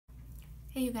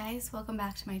Hey you guys, welcome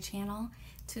back to my channel.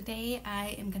 Today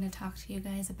I am going to talk to you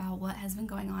guys about what has been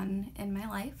going on in my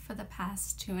life for the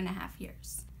past 2.5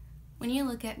 years. When you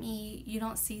look at me, you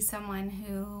don't see someone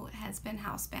who has been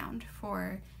housebound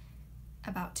for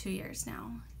about 2 years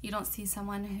now. You don't see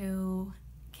someone who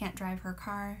can't drive her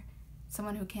car,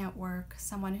 someone who can't work,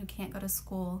 someone who can't go to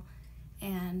school,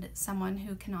 and someone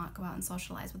who cannot go out and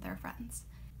socialize with their friends.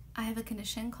 I have a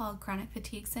condition called chronic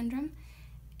fatigue syndrome,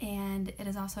 and it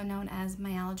is also known as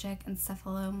Myalgic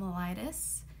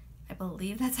Encephalomyelitis. I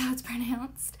believe that's how it's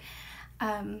pronounced.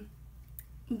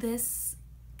 This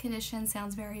condition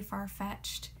sounds very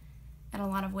far-fetched in a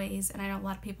lot of ways, and I know a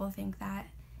lot of people think that,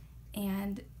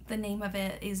 and the name of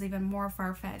it is even more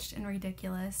far-fetched and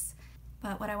ridiculous.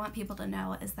 But what I want people to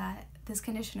know is that this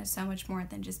condition is so much more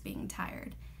than just being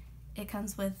tired. It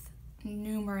comes with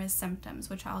numerous symptoms,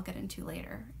 which I'll get into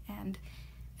later, and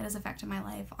it has affected my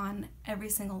life on every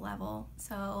single level.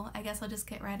 So I guess I'll just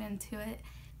get right into it.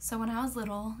 So when I was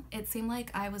little, it seemed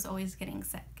like I was always getting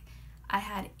sick. I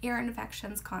had ear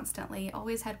infections constantly,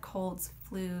 always had colds,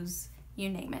 flus, you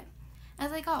name it.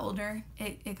 As I got older,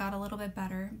 it got a little bit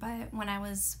better, but when I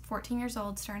was 14 years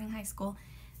old, starting high school,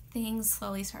 things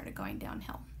slowly started going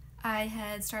downhill. I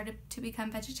had started to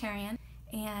become vegetarian,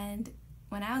 and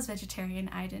when I was vegetarian,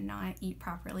 I did not eat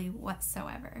properly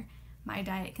whatsoever. My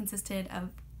diet consisted of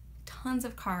tons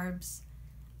of carbs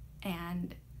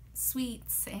and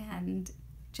sweets and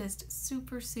just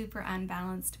super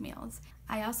unbalanced meals.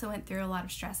 I also went through a lot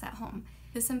of stress at home.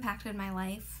 This impacted my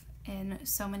life in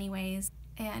so many ways.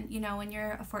 And you know, when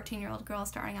you're a 14-year-old girl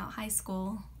starting out high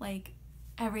school, like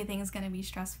everything's gonna be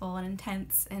stressful and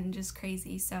intense and just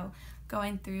crazy. So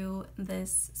going through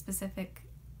this specific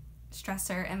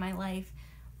stressor in my life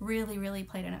really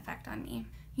played an effect on me.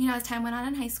 You know, as time went on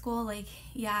in high school, like,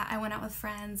 yeah, I went out with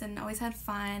friends and always had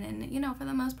fun, and, you know, for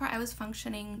the most part, I was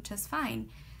functioning just fine.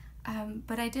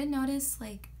 But I did notice,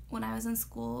 like, when I was in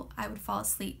school, I would fall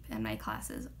asleep in my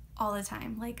classes all the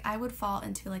time. Like, I would fall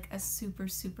into, like, a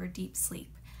super deep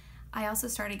sleep. I also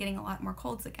started getting a lot more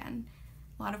colds again.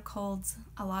 A lot of colds,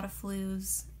 a lot of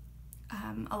flus,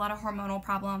 a lot of hormonal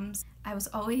problems. I was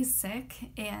always sick,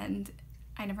 and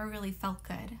I never really felt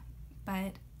good.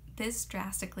 But this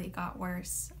drastically got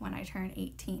worse when I turned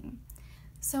 18.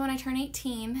 So when I turned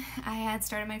 18, I had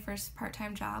started my first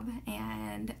part-time job,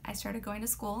 and I started going to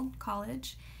school,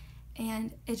 college,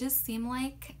 and it just seemed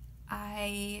like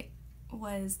I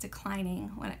was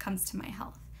declining when it comes to my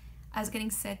health. I was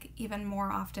getting sick even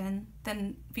more often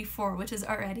than before, which is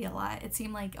already a lot. It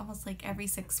seemed like almost like every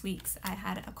 6 weeks I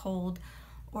had a cold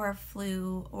or a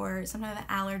flu or some kind of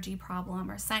allergy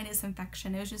problem or sinus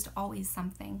infection. It was just always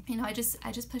something. You know, I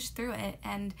just pushed through it,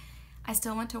 and I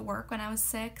still went to work when I was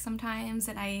sick sometimes,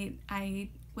 and I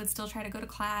would still try to go to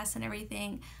class and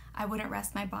everything. I wouldn't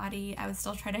rest my body. I would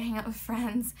still try to hang out with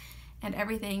friends and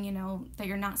everything, you know, that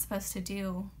you're not supposed to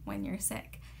do when you're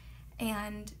sick.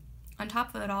 And on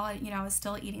top of it all, you know, I was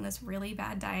still eating this really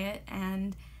bad diet,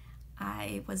 and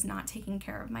I was not taking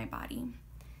care of my body.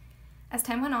 As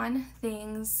time went on,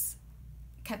 things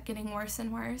kept getting worse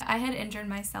and worse. I had injured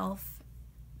myself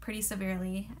pretty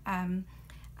severely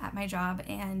at my job,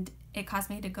 and it caused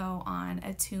me to go on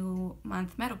a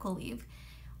 2-month medical leave.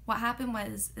 What happened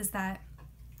is that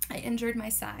I injured my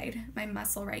side, my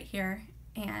muscle right here,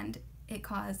 and it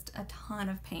caused a ton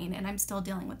of pain, and I'm still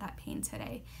dealing with that pain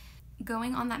today.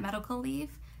 Going on that medical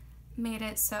leave made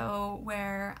it so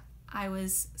where I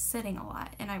was sitting a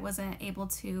lot and I wasn't able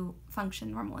to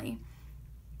function normally.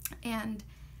 And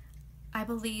I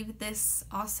believe this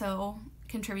also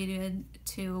contributed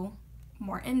to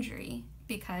more injury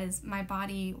because my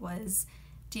body was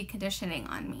deconditioning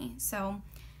on me. So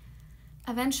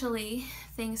eventually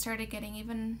things started getting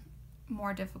even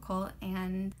more difficult,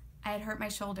 and I had hurt my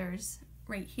shoulders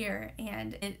right here,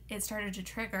 and it started to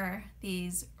trigger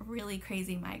these really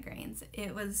crazy migraines.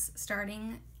 It was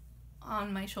starting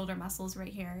on my shoulder muscles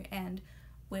right here and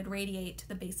would radiate to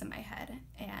the base of my head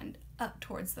and up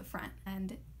towards the front,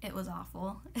 and it was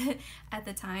awful. At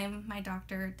the time, my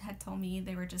doctor had told me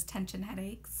they were just tension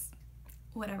headaches,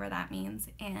 whatever that means,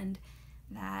 and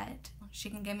that she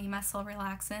can give me muscle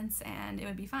relaxants and it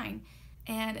would be fine.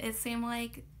 And it seemed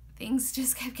like things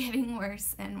just kept getting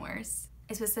worse and worse.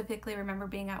 I specifically remember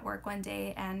being at work one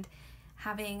day and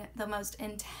having the most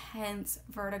intense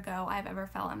vertigo I've ever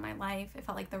felt in my life. It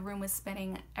felt like the room was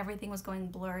spinning, everything was going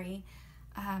blurry.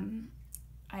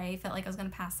 I felt like I was gonna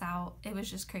pass out. It was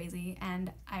just crazy,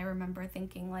 and I remember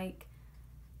thinking, like,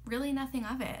 really nothing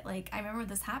of it. Like, I remember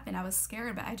this happened, I was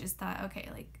scared, but I just thought, okay,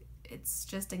 like, it's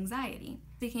just anxiety.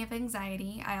 Speaking of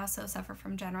anxiety, I also suffer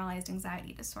from generalized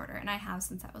anxiety disorder, and I have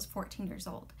since I was 14 years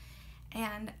old.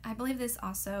 And I believe this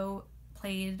also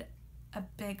played a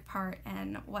big part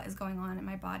in what is going on in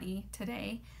my body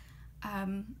today.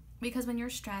 Because when you're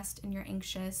stressed and you're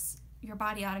anxious, your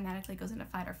body automatically goes into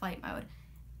fight or flight mode,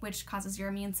 which causes your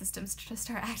immune systems to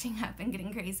start acting up and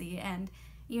getting crazy. And,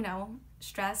 you know,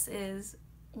 stress is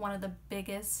one of the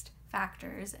biggest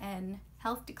factors in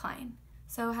health decline.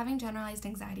 So having generalized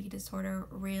anxiety disorder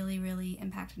really, really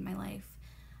impacted my life.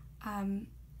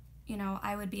 You know,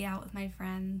 I would be out with my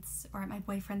friends or at my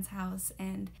boyfriend's house,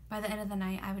 and by the end of the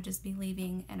night, I would just be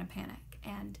leaving in a panic,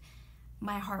 and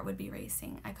my heart would be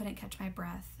racing. I couldn't catch my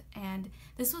breath, and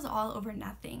this was all over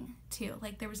nothing, too.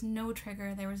 Like, there was no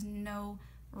trigger, there was no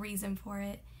reason for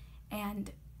it,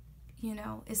 and, you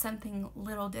know, if something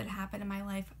little did happen in my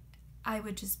life, I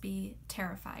would just be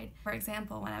terrified. For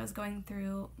example, when I was going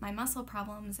through my muscle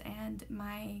problems and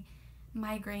my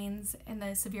migraines and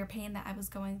the severe pain that I was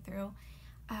going through,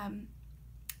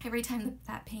 every time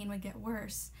that pain would get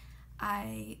worse,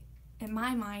 in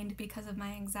my mind, because of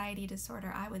my anxiety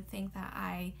disorder, I would think that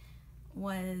I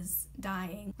was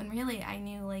dying, when really I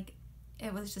knew, like,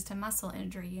 it was just a muscle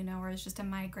injury, you know, or it was just a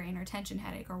migraine or tension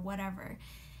headache or whatever.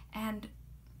 And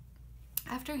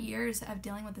after years of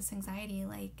dealing with this anxiety,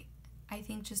 like, I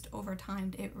think just over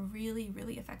time, it really,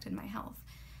 really affected my health.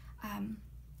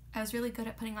 I was really good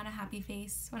at putting on a happy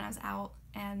face when I was out,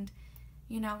 and,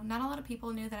 you know, not a lot of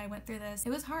people knew that I went through this. It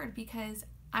was hard because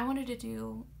I wanted to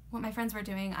do what my friends were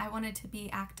doing. I wanted to be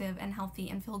active and healthy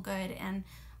and feel good and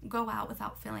go out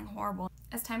without feeling horrible.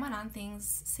 As time went on,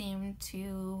 things seemed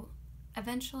to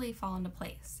eventually fall into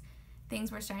place. Things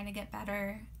were starting to get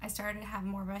better. I started to have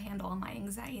more of a handle on my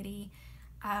anxiety.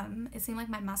 It seemed like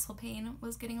my muscle pain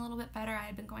was getting a little bit better. I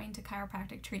had been going to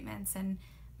chiropractic treatments and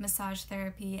massage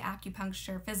therapy,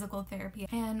 acupuncture, physical therapy.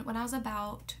 And when I was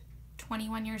about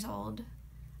 21 years old,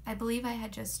 I believe I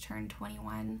had just turned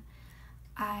 21,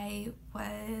 I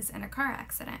was in a car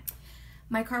accident.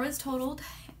 My car was totaled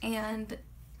and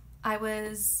I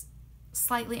was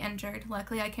slightly injured.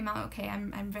 Luckily, I came out okay.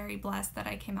 I'm very blessed that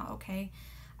I came out okay.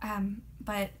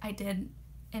 But I did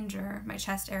injure my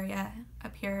chest area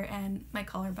up here and my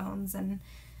collarbones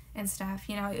and stuff.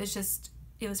 You know,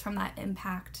 it was from that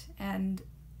impact and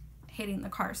hitting the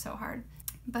car so hard.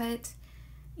 But,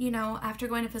 you know, after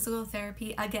going to physical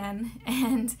therapy again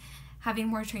and having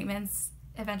more treatments,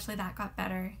 eventually that got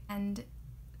better and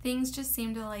things just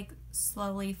seemed to, like,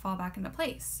 slowly fall back into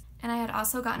place. And I had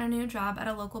also gotten a new job at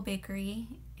a local bakery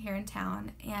here in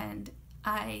town, and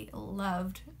I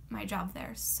loved my job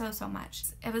there so, so much.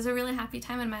 It was a really happy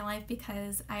time in my life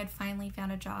because I had finally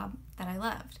found a job that I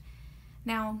loved.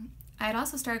 Now, I had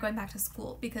also started going back to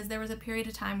school because there was a period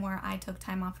of time where I took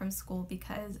time off from school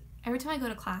because every time I go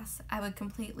to class, I would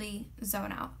completely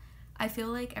zone out. I feel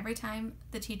like every time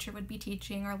the teacher would be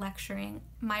teaching or lecturing,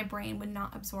 my brain would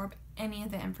not absorb any of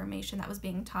the information that was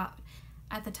being taught.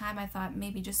 At the time, I thought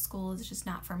maybe just school is just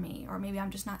not for me, or maybe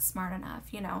I'm just not smart enough,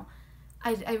 you know.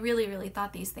 I really, really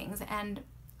thought these things. And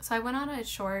so I went on a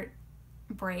short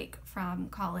break from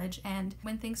college, and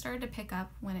when things started to pick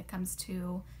up when it comes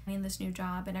to getting this new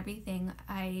job and everything,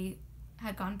 I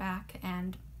had gone back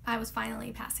and I was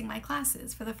finally passing my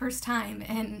classes for the first time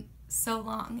in so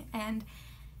long. And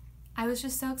I was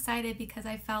just so excited because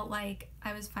I felt like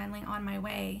I was finally on my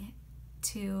way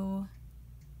to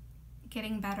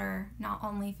getting better, not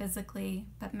only physically,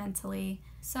 but mentally.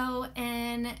 So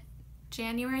in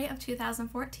January of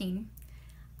 2014,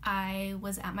 I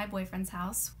was at my boyfriend's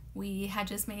house. We had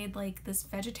just made, like, this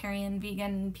vegetarian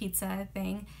vegan pizza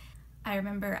thing. I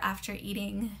remember after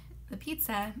eating the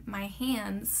pizza, my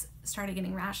hands started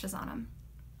getting rashes on them.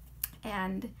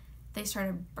 And they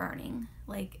started burning,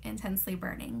 like, intensely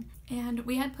burning. And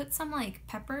we had put some, like,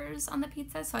 peppers on the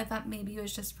pizza, so I thought maybe it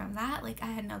was just from that. Like, I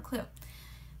had no clue.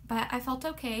 But I felt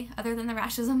okay, other than the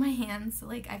rashes on my hands.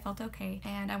 Like, I felt okay.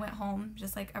 And I went home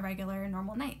just like a regular,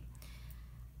 normal night.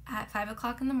 At 5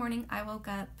 o'clock in the morning, I woke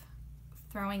up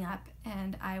throwing up,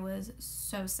 and I was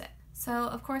so sick. So,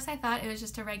 of course, I thought it was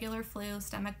just a regular flu,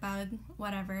 stomach bug,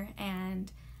 whatever, and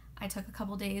I took a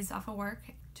couple days off of work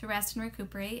to rest and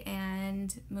recuperate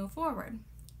and move forward.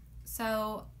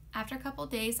 So, after a couple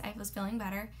days, I was feeling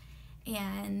better,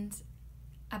 and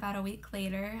about a week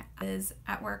later, I was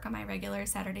at work on my regular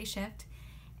Saturday shift,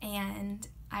 and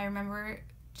I remember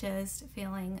just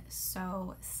feeling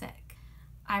so sick.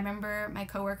 I remember my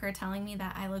coworker telling me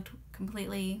that I looked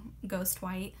completely ghost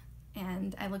white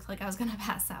and I looked like I was gonna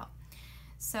pass out.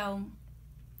 So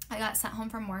I got sent home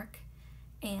from work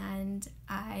and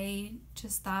I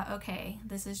just thought, okay,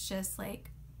 this is just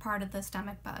like part of the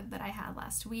stomach bug that I had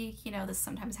last week. You know, this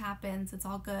sometimes happens. It's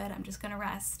all good. I'm just gonna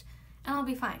rest and I'll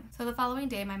be fine. So the following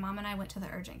day, my mom and I went to the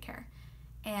urgent care,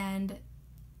 and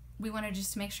we wanted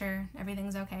just to make sure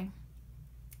everything's okay.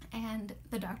 And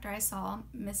the doctor I saw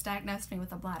misdiagnosed me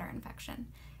with a bladder infection.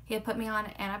 He had put me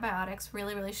on antibiotics,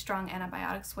 really, really strong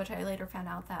antibiotics, which I later found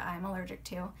out that I'm allergic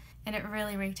to, and it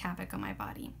really wreaked havoc on my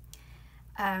body.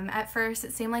 At first,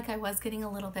 it seemed like I was getting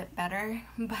a little bit better,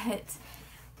 but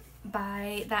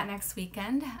by that next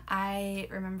weekend, I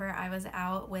remember I was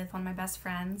out with one of my best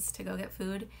friends to go get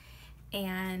food,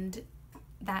 and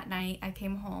that night I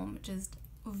came home just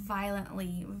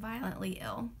violently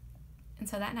ill. And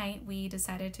so that night we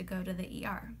decided to go to the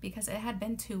ER because it had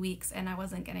been 2 weeks and I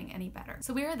wasn't getting any better.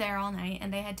 So we were there all night,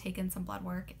 and they had taken some blood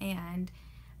work and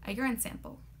a urine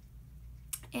sample.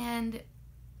 And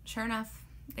sure enough,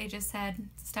 they just said,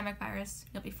 systemic virus,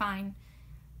 you'll be fine.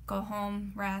 Go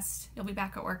home, rest, you'll be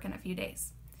back at work in a few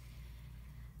days.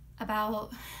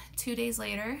 About 2 days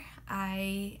later,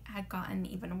 I had gotten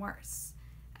even worse.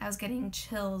 I was getting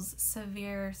chills,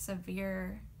 severe,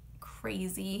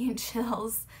 crazy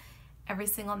chills every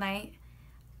single night.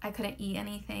 I couldn't eat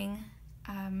anything.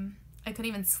 I couldn't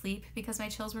even sleep because my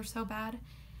chills were so bad.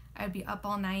 I would be up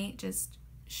all night just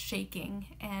shaking,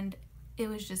 and it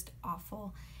was just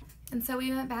awful. And so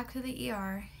we went back to the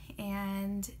ER,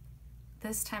 and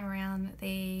this time around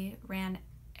they ran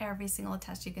every single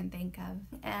test you can think of,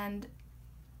 and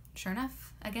sure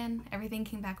enough, again, everything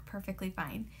came back perfectly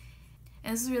fine.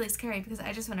 And this was really scary because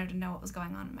I just wanted to know what was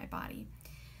going on in my body.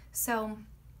 So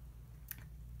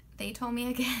they told me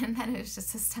again that it was just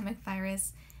systemic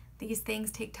virus. These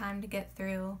things take time to get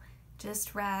through.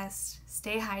 Just rest,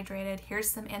 stay hydrated. Here's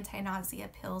some anti-nausea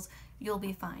pills. You'll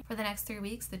be fine. For the next 3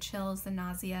 weeks, the chills, the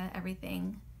nausea,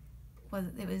 everything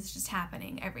it was just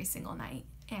happening every single night.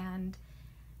 And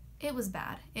it was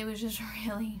bad. It was just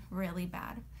really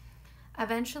bad.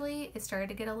 Eventually, it started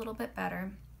to get a little bit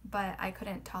better, but I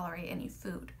couldn't tolerate any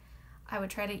food. I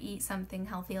would try to eat something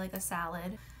healthy like a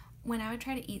salad. When I would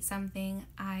try to eat something,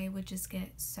 I would just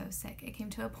get so sick. It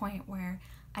came to a point where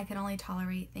I could only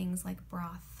tolerate things like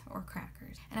broth or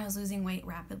crackers. And I was losing weight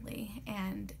rapidly,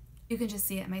 and you can just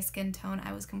see it in my skin tone.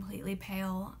 I was completely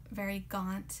pale, very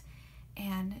gaunt,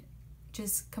 and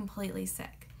just completely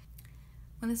sick.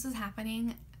 When this was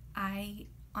happening, I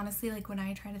honestly, like, when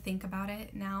I try to think about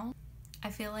it now, I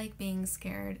feel like being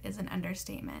scared is an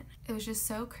understatement. It was just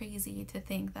so crazy to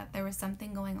think that there was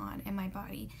something going on in my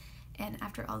body, and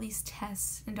after all these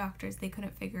tests and doctors, they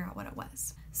couldn't figure out what it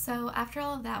was. So after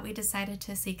all of that, we decided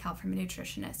to seek help from a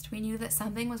nutritionist. We knew that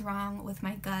something was wrong with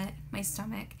my gut, my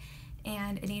stomach,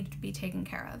 and it needed to be taken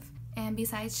care of. And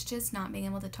besides just not being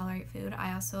able to tolerate food,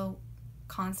 I also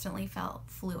constantly felt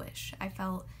fluish. I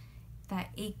felt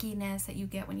that achiness that you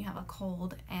get when you have a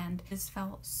cold, and just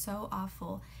felt so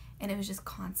awful, and it was just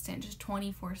constant, just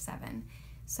 24/7.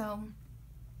 So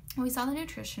when we saw the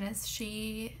nutritionist,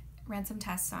 she ran some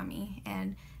tests on me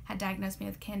and had diagnosed me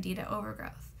with candida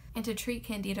overgrowth. And to treat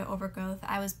candida overgrowth,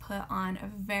 I was put on a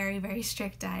very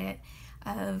strict diet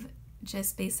of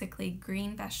just basically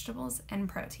green vegetables and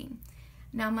protein.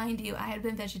 Now, mind you, I had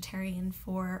been vegetarian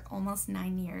for almost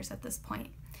 9 years at this point.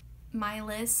 My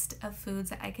list of foods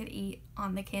that I could eat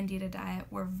on the candida diet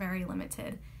were very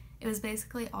limited. It was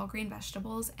basically all green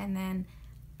vegetables and then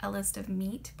a list of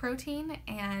meat protein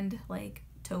and like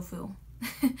tofu.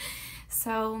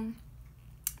 So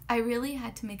I really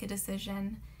had to make a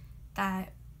decision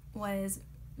that was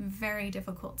very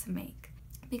difficult to make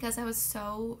because I was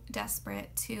so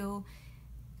desperate to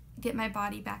get my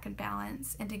body back in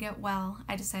balance and to get well.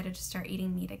 I decided to start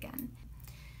eating meat again.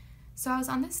 So I was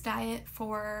on this diet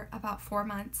for about 4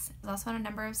 months. I was also on a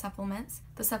number of supplements.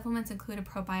 The supplements included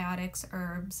probiotics,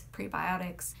 herbs,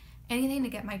 prebiotics, anything to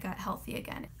get my gut healthy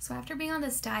again. So after being on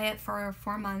this diet for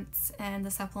 4 months and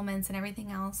the supplements and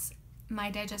everything else, my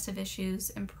digestive issues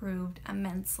improved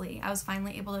immensely. I was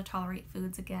finally able to tolerate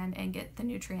foods again and get the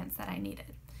nutrients that I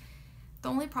needed. The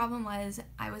only problem was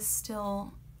I was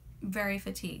still very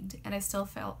fatigued and I still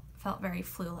felt very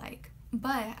flu-like.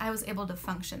 But I was able to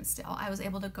function still. I was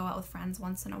able to go out with friends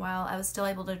once in a while. I was still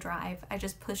able to drive. I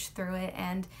just pushed through it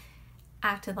and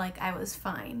acted like I was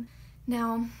fine.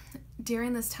 Now,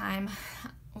 during this time,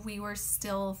 we were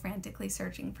still frantically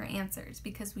searching for answers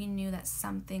because we knew that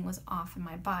something was off in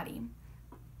my body.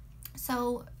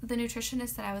 So the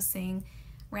nutritionist that I was seeing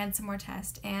ran some more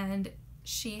tests, and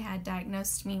she had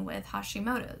diagnosed me with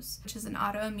Hashimoto's, which is an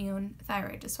autoimmune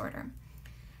thyroid disorder.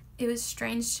 It was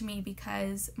strange to me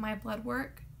because my blood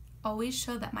work always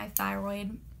showed that my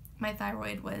thyroid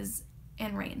was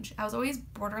in range. I was always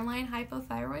borderline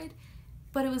hypothyroid,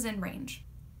 but it was in range.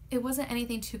 It wasn't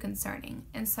anything too concerning.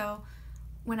 And so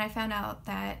when I found out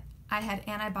that I had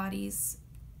antibodies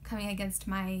coming against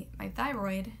my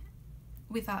thyroid,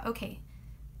 we thought, okay,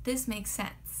 this makes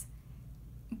sense.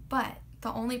 But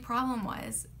the only problem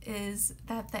is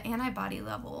that the antibody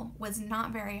level was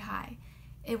not very high.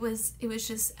 It was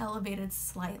just elevated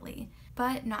slightly.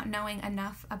 But not knowing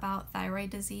enough about thyroid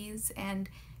disease, and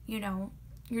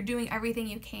you're doing everything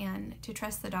you can to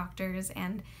trust the doctors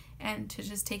and to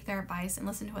just take their advice and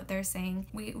listen to what they're saying,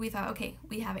 we thought, okay,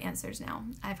 we have answers now.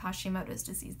 I have Hashimoto's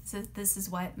disease. This is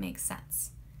what makes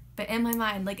sense. But in my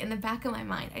mind, like in the back of my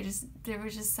mind, there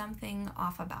was just something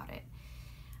off about it.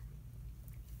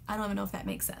 I don't even know if that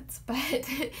makes sense, but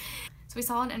so we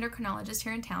saw an endocrinologist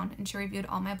here in town, and she reviewed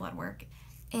all my blood work,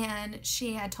 and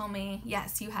she had told me,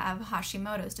 yes, you have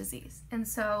Hashimoto's disease. And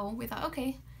so we thought,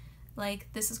 okay, like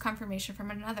this is confirmation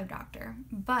from another doctor.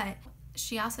 But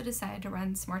she also decided to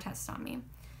run some more tests on me.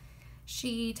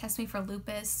 She tested me for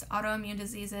lupus, autoimmune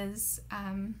diseases,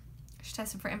 she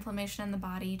tested for inflammation in the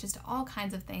body, just all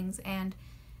kinds of things, and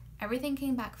everything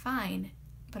came back fine.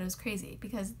 But it was crazy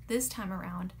because this time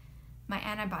around my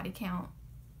antibody count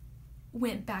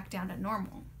went back down to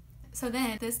normal. So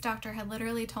then this doctor had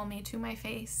literally told me to my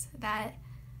face that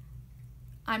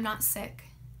I'm not sick.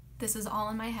 This is all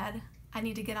in my head. I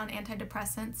need to get on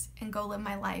antidepressants and go live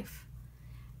my life.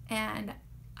 And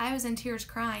I was in tears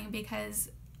crying because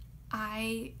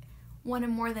I wanted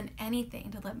more than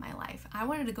anything to live my life. I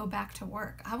wanted to go back to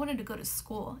work. I wanted to go to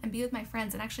school and be with my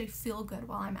friends and actually feel good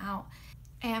while I'm out.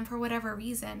 And for whatever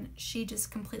reason, she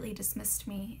just completely dismissed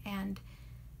me and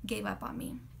gave up on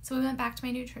me. So we went back to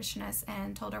my nutritionist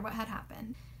and told her what had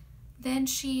happened. Then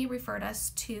she referred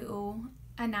us to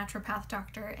a naturopath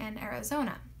doctor in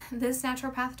Arizona. This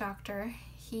naturopath doctor,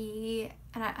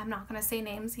 I'm not going to say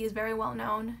names, he is very well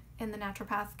known in the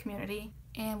naturopath community,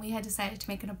 and we had decided to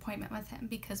make an appointment with him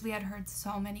because we had heard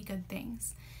so many good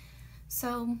things.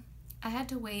 So I had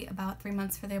to wait about 3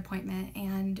 months for the appointment,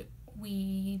 and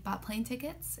we bought plane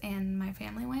tickets, and my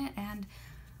family went and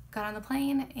got on the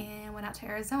plane and went out to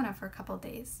Arizona for a couple of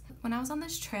days. When I was on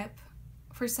this trip,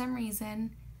 for some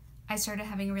reason, I started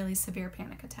having really severe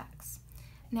panic attacks.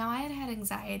 Now, I had had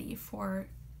anxiety for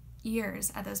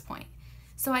years at this point,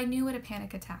 so I knew what a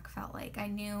panic attack felt like. I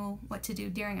knew what to do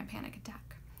during a panic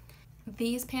attack.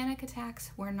 These panic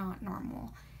attacks were not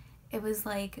normal. It was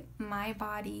like my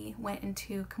body went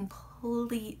into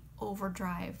complete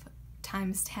overdrive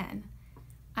times 10.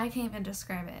 I can't even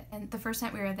describe it. And the first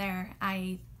night we were there,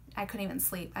 I couldn't even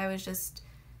sleep. I was just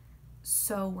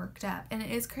so worked up. And it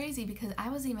is crazy because I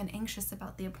was even anxious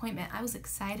about the appointment. I was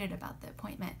excited about the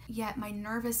appointment. Yet my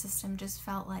nervous system just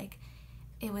felt like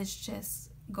it was just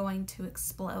going to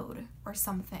explode or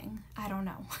something. I don't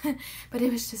know. But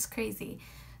it was just crazy.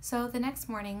 So the next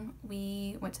morning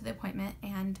we went to the appointment,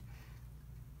 and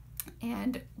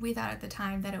we thought at the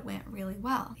time that it went really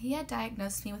well. He had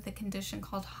diagnosed me with a condition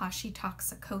called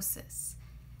hashitoxicosis.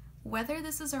 Whether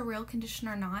this is a real condition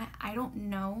or not, I don't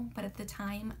know, but at the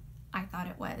time I thought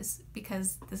it was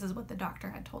because this is what the doctor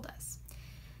had told us.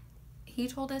 He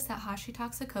told us that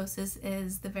hashitoxicosis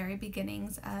is the very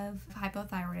beginnings of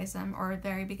hypothyroidism, or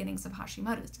very beginnings of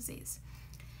Hashimoto's disease.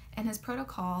 And his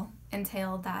protocol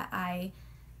entailed that I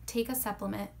take a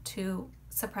supplement to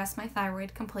suppress my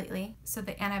thyroid completely so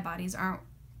the antibodies aren't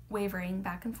wavering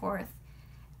back and forth.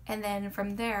 And then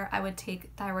from there, I would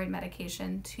take thyroid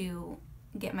medication to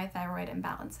get my thyroid in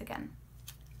balance again.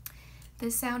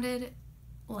 This sounded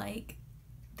like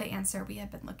the answer we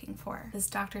had been looking for. This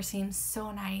doctor seemed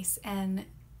so nice and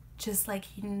just like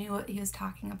he knew what he was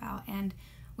talking about, and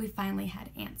we finally had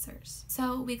answers.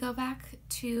 So we go back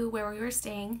to where we were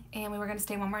staying, and we were going to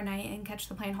stay one more night and catch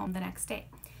the plane home the next day.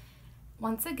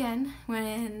 Once again,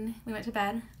 when we went to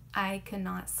bed, I could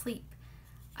not sleep.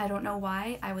 I don't know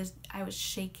why. I was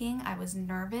shaking. I was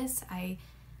nervous. I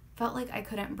felt like I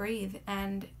couldn't breathe.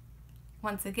 And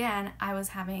once again, I was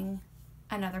having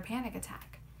another panic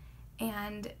attack.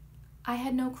 And I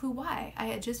had no clue why. I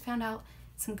had just found out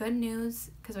some good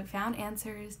news because we found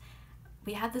answers.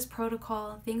 We had this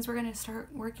protocol. Things were going to start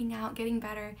working out, getting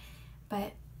better.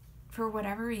 But for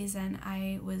whatever reason,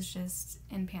 I was just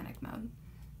in panic mode.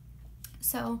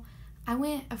 So I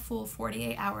went a full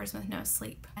 48 hours with no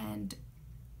sleep. And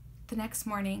the next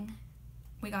morning,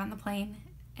 we got on the plane,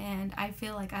 and I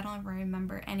feel like I don't even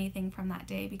remember anything from that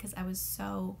day because I was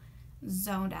so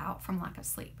zoned out from lack of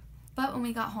sleep. But when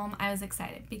we got home, I was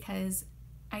excited because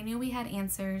I knew we had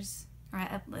answers, or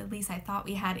at least I thought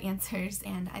we had answers,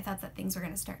 and I thought that things were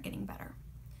going to start getting better.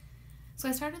 So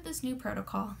I started this new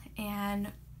protocol,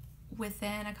 and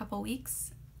within a couple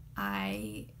weeks,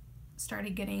 I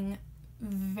started getting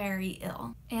very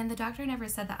ill. And the doctor never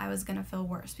said that I was going to feel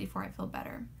worse before I feel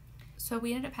better. So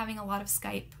we ended up having a lot of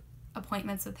Skype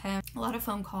appointments with him, a lot of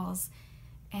phone calls,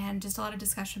 and just a lot of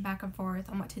discussion back and forth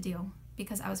on what to do.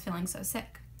 because I was feeling so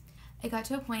sick. It got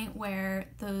to a point where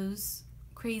those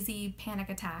crazy panic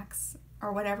attacks,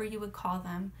 or whatever you would call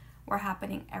them, were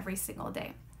happening every single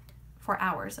day for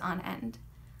hours on end.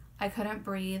 I couldn't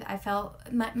breathe. I felt,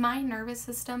 my nervous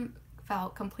system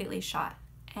felt completely shot.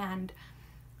 And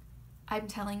I'm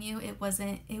telling you, it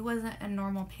wasn't a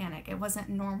normal panic. It wasn't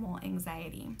normal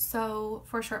anxiety. So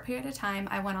for a short period of time,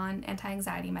 I went on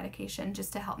anti-anxiety medication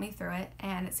just to help me through it,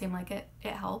 and it seemed like it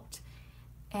helped.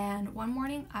 And one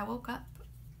morning I woke up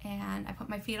and I put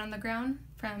my feet on the ground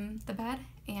from the bed,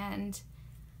 and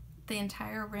the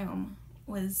entire room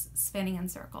was spinning in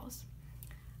circles.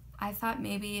 I thought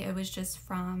maybe it was just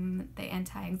from the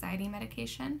anti-anxiety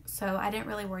medication, so I didn't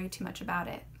really worry too much about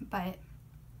it, but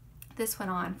this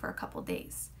went on for a couple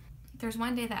days. There's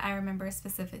one day that I remember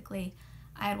specifically.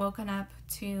 I had woken up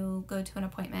to go to an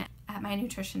appointment at my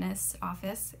nutritionist's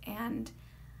office, and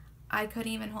I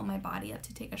couldn't even hold my body up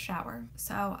to take a shower,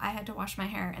 so I had to wash my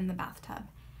hair in the bathtub.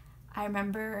 I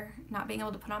remember not being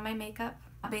able to put on my makeup,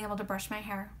 not being able to brush my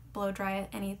hair, blow dry it,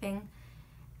 anything,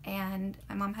 and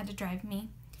my mom had to drive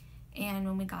me. And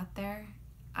when we got there,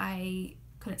 I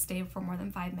couldn't stay for more than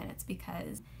 5 minutes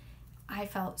because I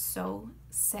felt so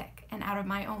sick and out of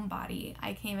my own body.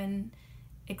 I can't even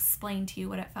explain to you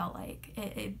what it felt like.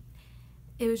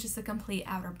 It was just a complete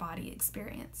outer body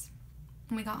experience.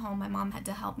 When we got home, my mom had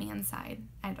to help me inside.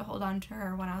 I had to hold on to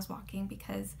her when I was walking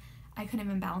because I couldn't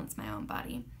even balance my own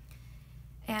body.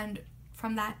 And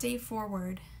from that day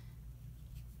forward,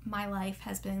 my life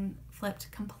has been flipped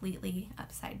completely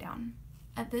upside down.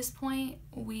 At this point,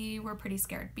 we were pretty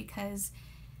scared because,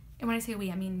 and when I say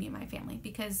we, I mean me and my family,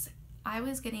 because I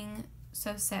was getting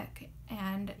so sick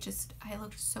and I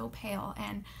looked so pale,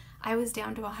 and I was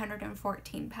down to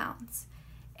 114 pounds,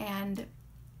 and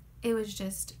it was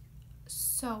just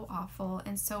so awful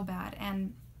and so bad.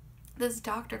 And this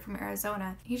doctor from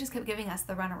Arizona, he just kept giving us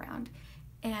the runaround,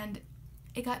 and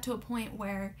it got to a point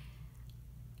where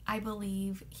I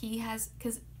believe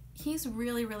because he's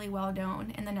really, really well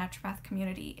known in the naturopath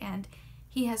community, and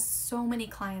he has so many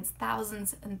clients,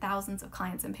 thousands and thousands of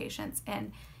clients and patients,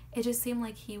 and it just seemed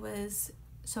like he was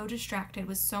so distracted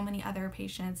with so many other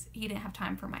patients, he didn't have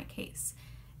time for my case,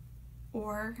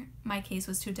 or my case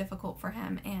was too difficult for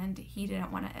him and he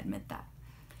didn't want to admit that.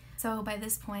 So by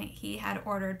this point, he had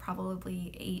ordered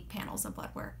probably 8 panels of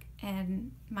blood work,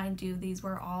 and mind you, these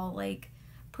were all like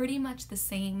pretty much the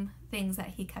same things that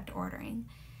he kept ordering.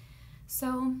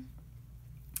 So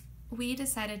we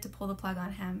decided to pull the plug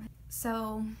on him.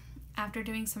 So after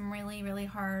doing some really, really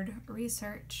hard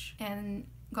research and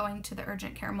going to the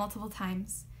urgent care multiple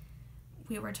times,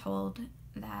 we were told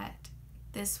that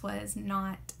this was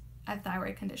not a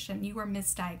thyroid condition. You were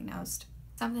misdiagnosed.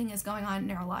 Something is going on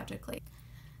neurologically.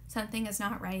 Something is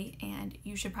not right, and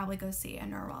you should probably go see a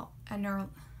neurologist.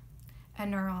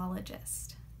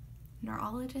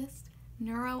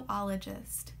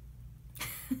 Neurologist.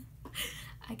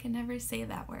 I can never say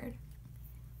that word.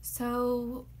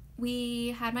 So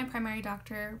we had my primary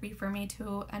doctor refer me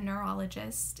to a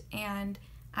neurologist, and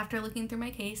after looking through my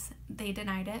case, they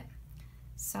denied it.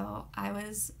 So I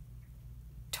was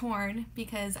torn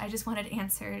because I just wanted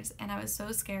answers, and I was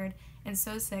so scared and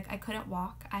so sick. I couldn't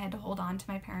walk. I had to hold on to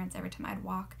my parents every time I'd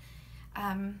walk.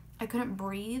 I couldn't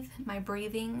breathe. My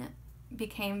breathing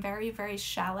became very, very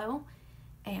shallow,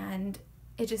 and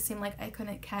it just seemed like I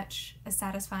couldn't catch a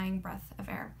satisfying breath of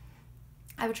air.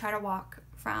 I would try to walk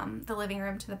from the living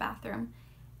room to the bathroom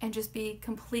and just be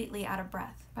completely out of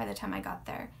breath by the time I got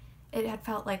there. It had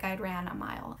felt like I'd ran a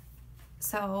mile.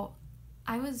 So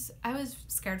I was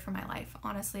scared for my life.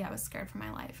 Honestly, I was scared for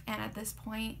my life. And at this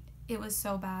point, it was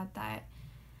so bad that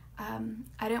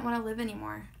I didn't want to live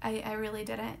anymore. I really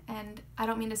didn't. And I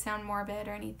don't mean to sound morbid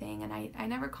or anything, and I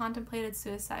never contemplated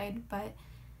suicide, but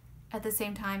at the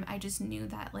same time, I just knew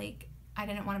that like I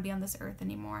didn't want to be on this earth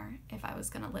anymore if I was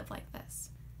going to live like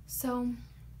this. So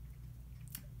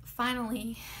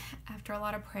finally, after a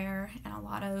lot of prayer and a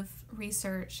lot of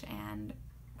research and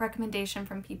recommendation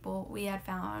from people, we had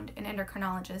found an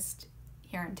endocrinologist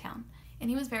here in town. And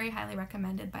he was very highly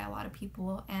recommended by a lot of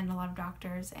people and a lot of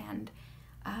doctors, and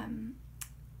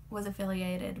was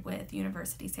affiliated with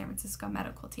University San Francisco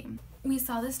medical team. We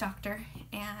saw this doctor,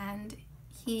 and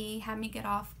he had me get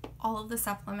off all of the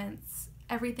supplements,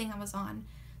 everything I was on,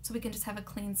 so we can just have a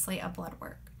clean slate of blood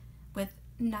work with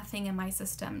nothing in my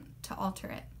system to alter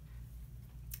it.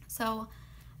 So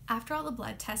after all the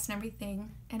blood tests and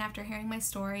everything, and after hearing my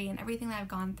story and everything that I've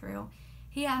gone through,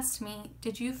 he asked me,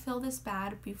 "Did you feel this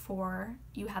bad before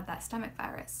you had that stomach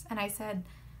virus?" And I said,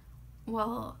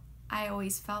 well, I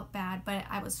always felt bad, but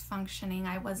I was functioning.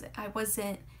 I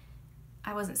wasn't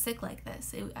I wasn't sick like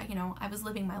this. You know, I was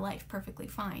living my life perfectly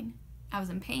fine. I was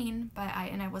in pain,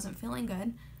 and I wasn't feeling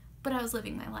good, but I was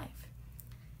living my life.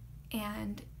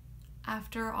 And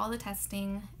after all the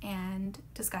testing and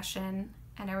discussion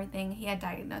and everything, he had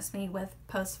diagnosed me with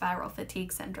post-viral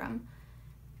fatigue syndrome,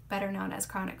 better known as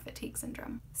chronic fatigue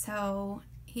syndrome. So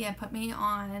he had put me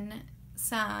on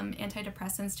some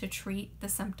antidepressants to treat the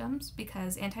symptoms,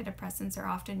 because antidepressants are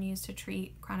often used to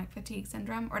treat chronic fatigue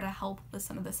syndrome or to help with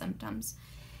some of the symptoms.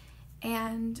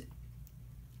 And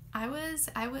I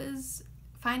was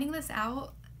finding this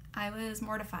out, I was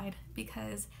mortified,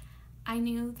 because I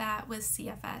knew that with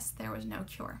CFS there was no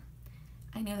cure.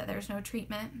 I knew that there was no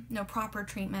treatment, no proper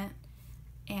treatment,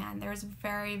 and there was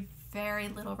very, very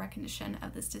little recognition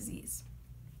of this disease.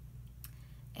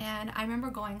 And I remember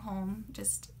going home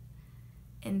just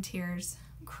in tears,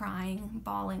 crying,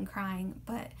 bawling, crying,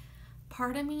 but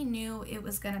part of me knew it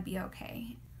was gonna be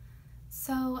okay.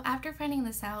 So after finding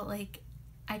this out, like,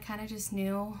 I kind of just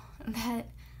knew that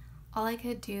all I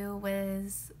could do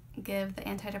was give the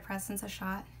antidepressants a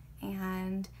shot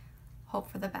and hope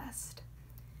for the best.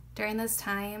 During this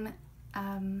time,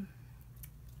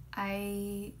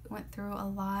 I went through a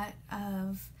lot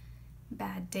of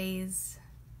bad days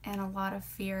and a lot of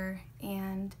fear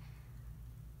and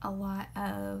a lot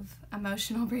of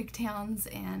emotional breakdowns,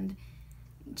 and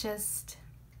just,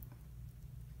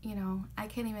 you know, I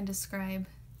can't even describe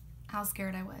how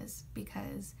scared I was,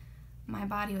 because my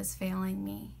body was failing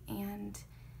me and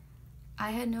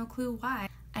I had no clue why.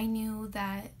 I knew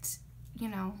that, you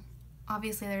know,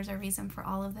 obviously there's a reason for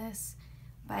all of this,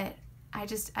 but I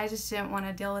just didn't want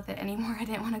to deal with it anymore. I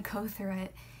didn't want to go through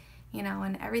it, you know,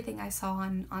 and everything I saw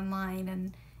online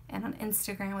and on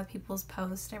Instagram with people's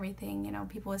posts, everything, you know,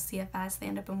 people with CFS, they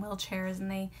end up in wheelchairs and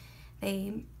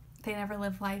they never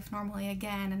live life normally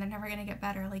again, and they're never going to get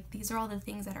better. Like, these are all the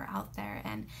things that are out there.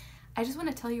 And I just want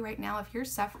to tell you right now, if you're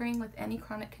suffering with any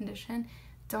chronic condition,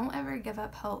 don't ever give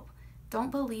up hope.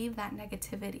 Don't believe that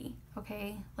negativity,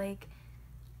 okay? Like,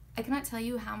 I cannot tell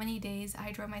you how many days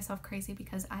I drove myself crazy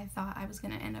because I thought I was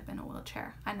going to end up in a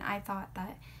wheelchair, and I thought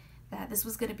that this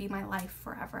was going to be my life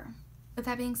forever. With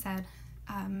that being said,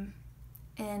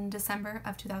 in December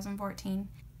of 2014,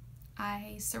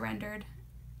 I surrendered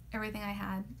everything I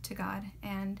had to God,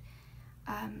 and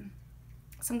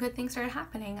some good things started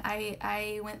happening.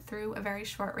 I went through a very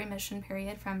short remission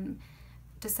period from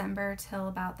December till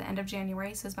about the end of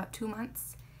January, so it was about 2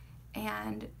 months,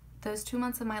 and those 2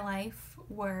 months of my life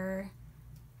were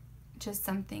just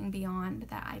something beyond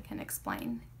that I can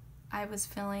explain. I was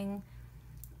feeling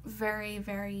very,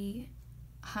 very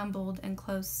humbled and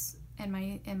close in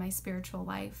my spiritual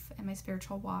life and my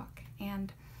spiritual walk,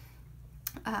 and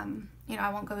you know,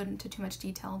 I won't go into too much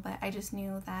detail, but I just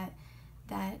knew that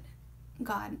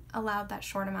God allowed that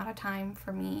short amount of time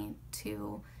for me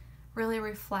to really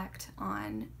reflect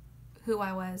on who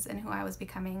I was and who I was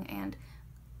becoming, and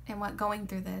what going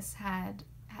through this had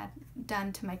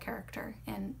done to my character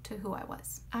and to who I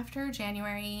was. After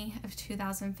January of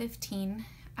 2015,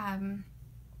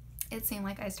 it seemed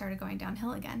like I started going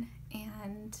downhill again,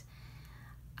 and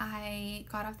I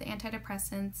got off the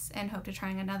antidepressants and hoped to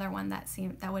trying another one that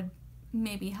would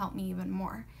maybe help me even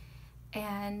more.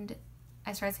 And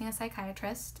I started seeing a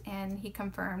psychiatrist, and he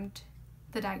confirmed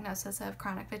the diagnosis of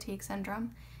chronic fatigue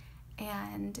syndrome,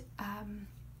 and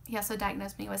he also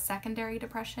diagnosed me with secondary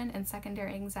depression and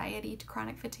secondary anxiety to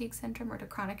chronic fatigue syndrome, or to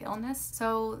chronic illness.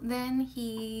 So then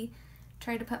he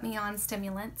tried to put me on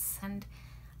stimulants, and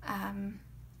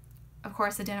of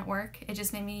course it didn't work. It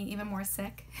just made me even more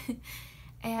sick.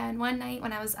 And one night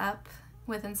when I was up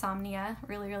with insomnia,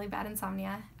 really, really bad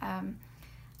insomnia,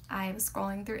 I was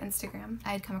scrolling through Instagram. I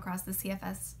had come across the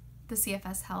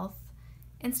CFS Health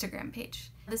Instagram page.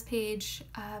 This page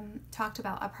talked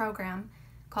about a program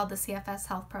called the CFS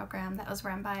Health Program that was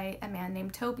run by a man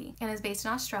named Toby, and is based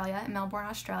in Australia, in Melbourne,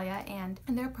 Australia, and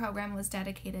their program was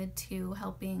dedicated to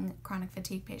helping chronic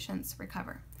fatigue patients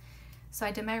recover. So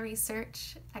I did my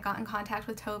research, I got in contact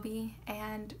with Toby,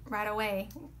 and right away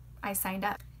I signed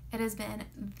up. It has been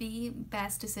the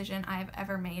best decision I've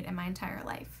ever made in my entire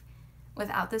life.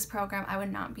 Without this program, I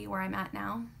would not be where I'm at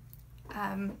now.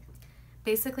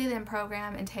 Basically, the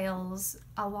program entails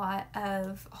a lot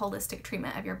of holistic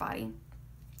treatment of your body.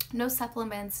 No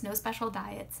supplements, no special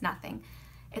diets, nothing.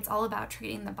 It's all about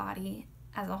treating the body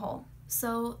as a whole.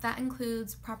 So that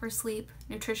includes proper sleep,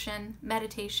 nutrition,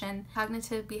 meditation,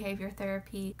 cognitive behavior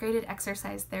therapy, graded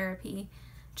exercise therapy,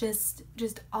 just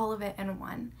all of it in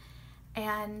one.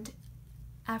 And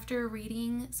after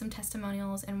reading some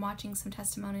testimonials and watching some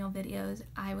testimonial videos,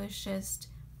 I was just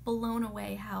blown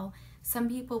away how some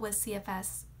people with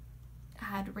CFS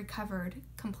had recovered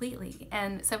completely.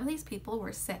 And some of these people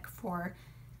were sick for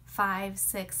 5,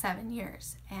 6, 7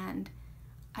 years. And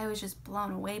I was just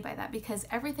blown away by that, because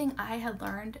everything I had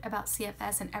learned about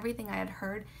CFS and everything I had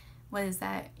heard was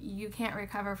that you can't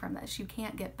recover from this, you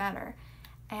can't get better.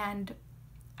 And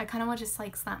I kind of want to just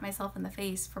like slap myself in the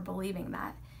face for believing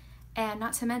that. And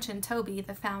not to mention Toby,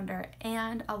 the founder,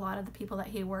 and a lot of the people that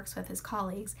he works with, his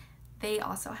colleagues, they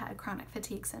also had chronic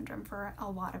fatigue syndrome for a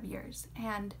lot of years.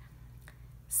 And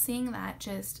seeing that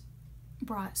just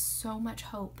brought so much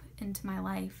hope into my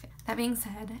life. That being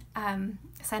said,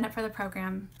 signed up for the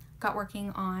program, got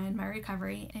working on my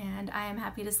recovery, and I am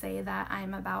happy to say that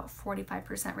I'm about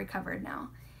 45% recovered now.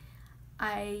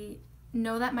 I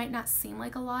know that might not seem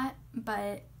like a lot,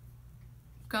 but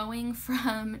going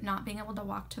from not being able to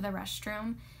walk to the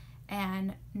restroom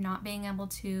and not being able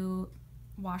to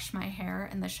wash my hair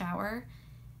in the shower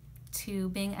to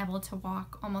being able to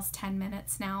walk almost 10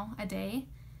 minutes now a day,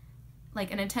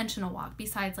 like an intentional walk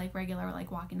besides like regular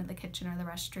like walking to the kitchen or the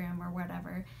restroom or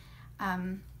whatever,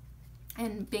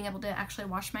 and being able to actually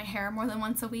wash my hair more than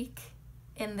once a week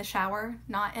in the shower,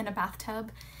 not in a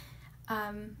bathtub.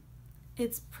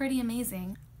 It's pretty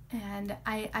amazing. And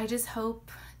I just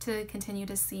hope to continue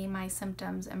to see my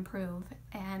symptoms improve.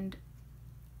 And,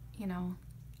 you know,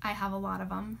 I have a lot of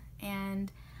them.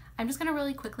 And I'm just gonna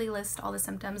really quickly list all the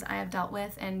symptoms I have dealt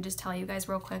with and just tell you guys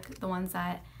real quick the ones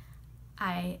that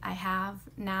I have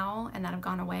now and that have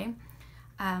gone away.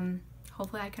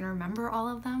 Hopefully I can remember all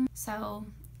of them. So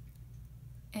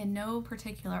in no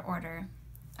particular order,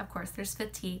 of course, there's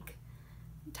fatigue,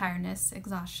 tiredness,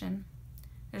 exhaustion.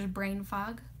 There's brain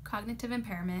fog, cognitive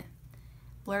impairment,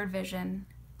 blurred vision,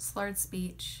 slurred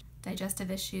speech, digestive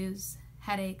issues,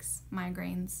 headaches,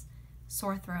 migraines,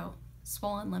 sore throat,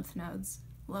 swollen lymph nodes,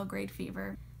 low-grade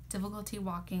fever, difficulty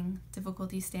walking,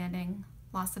 difficulty standing,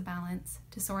 loss of balance,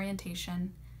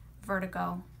 disorientation,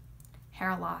 vertigo,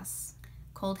 hair loss,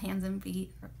 cold hands and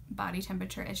feet, body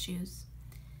temperature issues,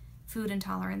 food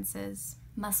intolerances,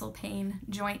 muscle pain,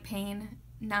 joint pain,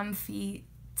 numb feet,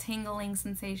 tingling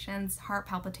sensations, heart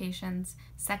palpitations,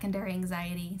 secondary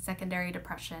anxiety, secondary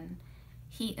depression,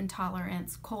 heat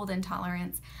intolerance, cold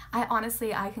intolerance.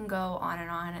 I can go on and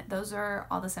on. Those are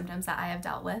all the symptoms that I have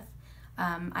dealt with.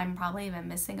 I'm probably even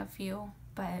missing a few,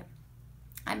 but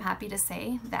I'm happy to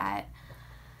say that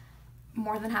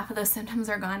more than half of those symptoms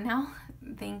are gone now,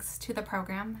 thanks to the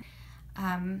program.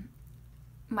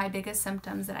 My biggest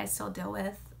symptoms that I still deal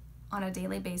with on a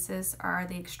daily basis are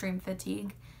the extreme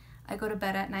fatigue. I go to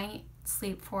bed at night,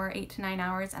 sleep for 8 to 9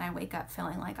 hours, and I wake up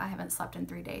feeling like I haven't slept in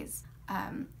 3 days.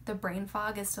 The brain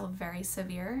fog is still very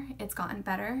severe. It's gotten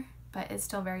better, but it's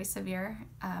still very severe.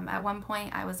 At one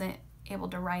point, I wasn't able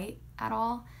to write at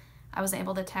all. I wasn't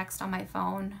able to text on my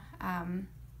phone.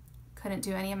 Couldn't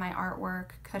do any of my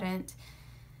artwork. Couldn't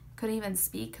even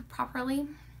speak properly.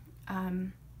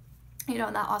 You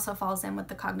know, that also falls in with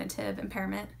the cognitive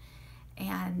impairment,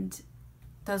 and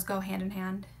those go hand in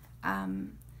hand.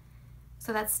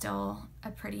 So that's still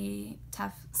a pretty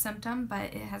tough symptom,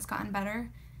 but it has gotten better.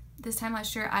 This time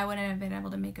last year, I wouldn't have been able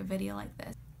to make a video like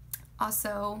this.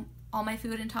 Also, all my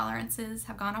food intolerances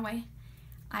have gone away.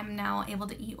 I'm now able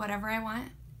to eat whatever I want,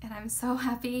 and I'm so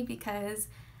happy because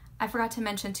I forgot to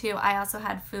mention too, I also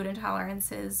had food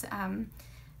intolerances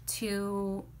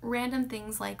to random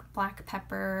things like black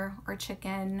pepper or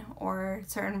chicken or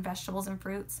certain vegetables and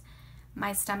fruits.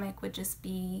 My stomach would just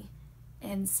be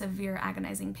in severe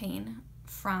agonizing pain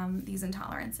from these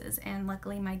intolerances, and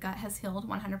luckily my gut has healed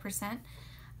 100%.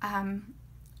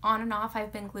 On and off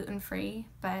I've been gluten-free,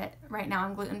 but right now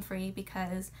I'm gluten-free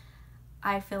because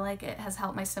I feel like it has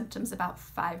helped my symptoms about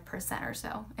 5% or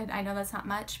so. And I know that's not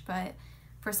much, but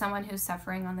for someone who's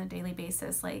suffering on a daily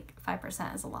basis, like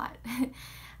 5% is a lot.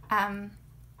 I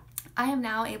am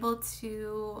now able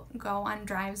to go on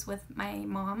drives with my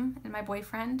mom and my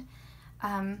boyfriend.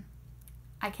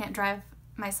 I can't drive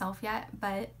myself yet,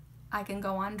 but I can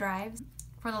go on drives.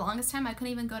 For the longest time, I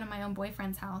couldn't even go to my own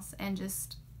boyfriend's house and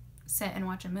just sit and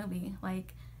watch a movie.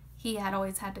 Like, he had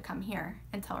always had to come here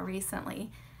until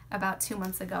recently. About 2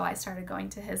 months ago, I started going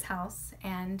to his house,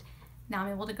 and now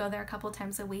I'm able to go there a couple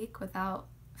times a week without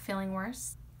feeling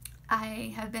worse.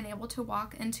 I have been able to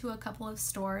walk into a couple of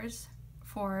stores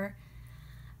for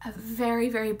a very,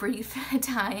 very brief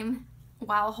time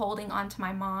while holding on to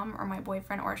my mom or my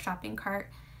boyfriend or a shopping cart.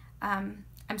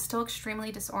 I'm still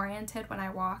extremely disoriented when I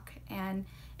walk, and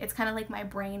it's kind of like my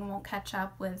brain won't catch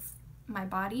up with my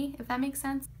body, if that makes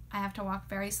sense. I have to walk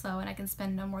very slow, and I can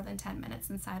spend no more than 10 minutes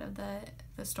inside of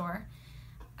the store,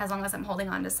 as long as I'm holding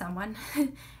on to someone,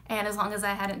 and as long as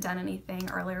I hadn't done anything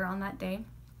earlier on that day.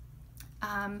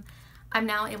 I'm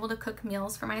now able to cook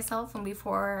meals for myself, when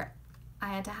before I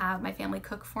had to have my family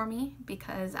cook for me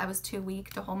because I was too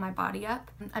weak to hold my body up.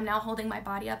 I'm now holding my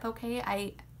body up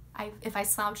okay. If I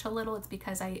slouch a little, it's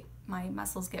because my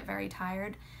muscles get very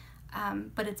tired,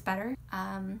 but it's better.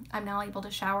 I'm now able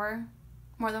to shower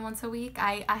more than once a week.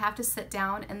 I have to sit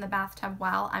down in the bathtub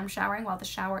while I'm showering, while the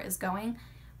shower is going,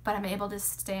 but I'm able to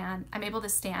stand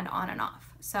on and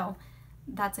off. So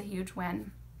that's a huge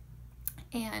win.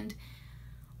 And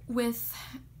with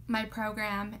my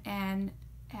program and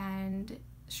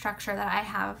structure that I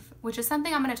have, which is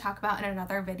something I'm going to talk about in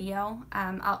another video.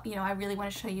 I really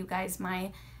want to show you guys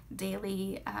my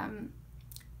daily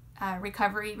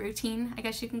recovery routine, I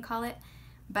guess you can call it.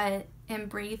 But in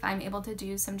brief, I'm able to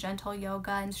do some gentle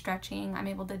yoga and stretching. I'm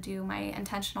able to do my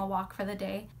intentional walk for the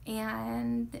day.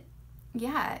 And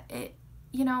yeah,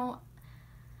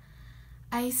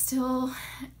 I still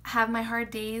have my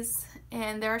hard days,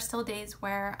 and there are still days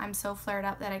where I'm so flared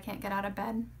up that I can't get out of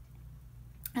bed.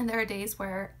 And there are days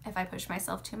where if I push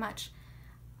myself too much,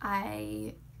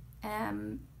 I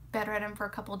am bedridden for a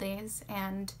couple days.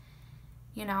 And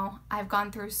I've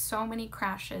gone through so many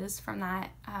crashes from that,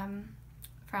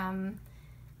 from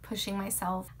pushing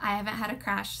myself. I haven't had a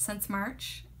crash since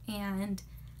March, and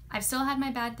I've still had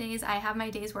my bad days. I have my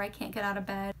days where I can't get out of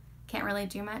bed, can't really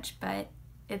do much, but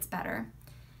it's better.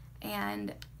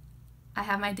 And I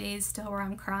have my days still where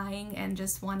I'm crying and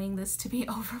just wanting this to be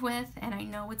over with, and I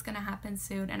know it's gonna happen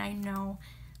soon, and I know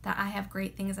that I have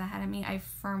great things ahead of me. I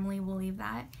firmly believe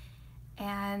that.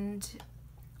 And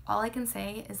all I can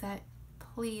say is that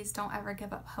please don't ever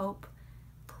give up hope.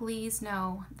 Please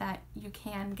know that you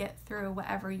can get through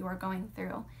whatever you are going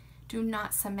through. Do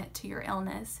not submit to your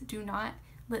illness. Do not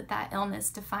let that illness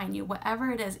define you,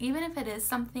 whatever it is, even if it is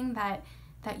something that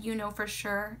you know for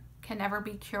sure can never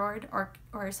be cured,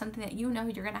 or something that you're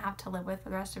gonna have to live with for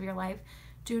the rest of your life.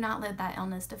 Do not let that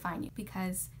illness define you,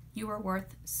 because you are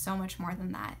worth so much more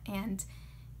than that. And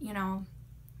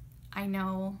I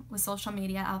know with social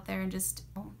media out there and just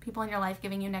people in your life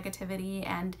giving you negativity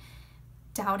and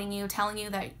doubting you, telling you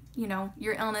that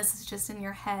your illness is just in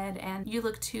your head and you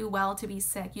look too well to be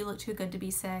sick, you look too good to be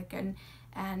sick,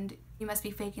 and you must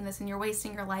be faking this and you're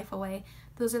wasting your life away.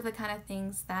 Those are the kind of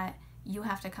things that you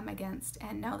have to come against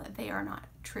and know that they are not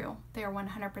true. They are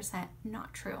 100%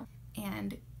 not true,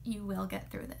 and you will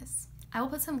get through this. I will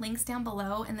put some links down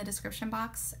below in the description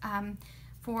box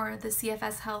for the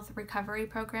CFS Health Recovery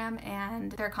Program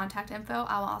and their contact info.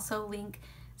 I'll also link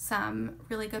some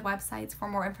really good websites for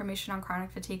more information on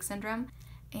chronic fatigue syndrome.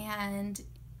 And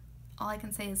all I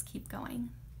can say is keep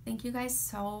going. Thank you guys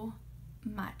so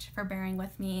much for bearing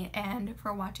with me and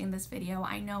for watching this video.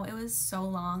 I know it was so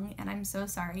long and I'm so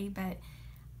sorry, but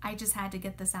I just had to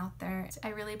get this out there. I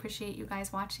really appreciate you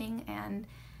guys watching and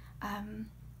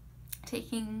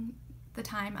taking the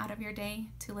time out of your day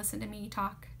to listen to me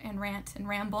talk and rant and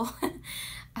ramble.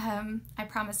 I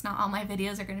promise not all my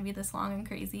videos are going to be this long and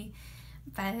crazy,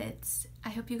 but I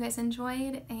hope you guys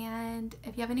enjoyed, and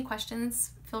if you have any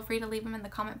questions, feel free to leave them in the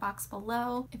comment box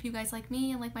below. If you guys like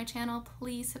me and like my channel,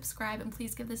 please subscribe and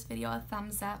please give this video a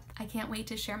thumbs up. I can't wait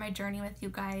to share my journey with you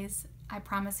guys. I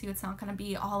promise you it's not going to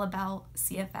be all about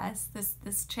CFS.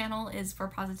 This channel is for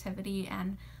positivity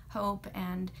and hope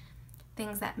and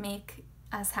things that make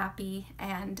us happy,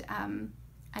 and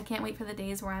I can't wait for the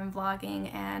days where I'm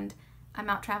vlogging and I'm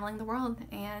out traveling the world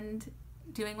and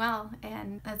doing well,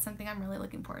 and that's something I'm really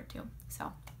looking forward to.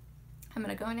 So I'm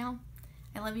gonna go now.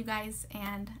 I love you guys,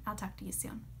 and I'll talk to you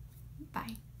soon.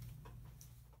 Bye.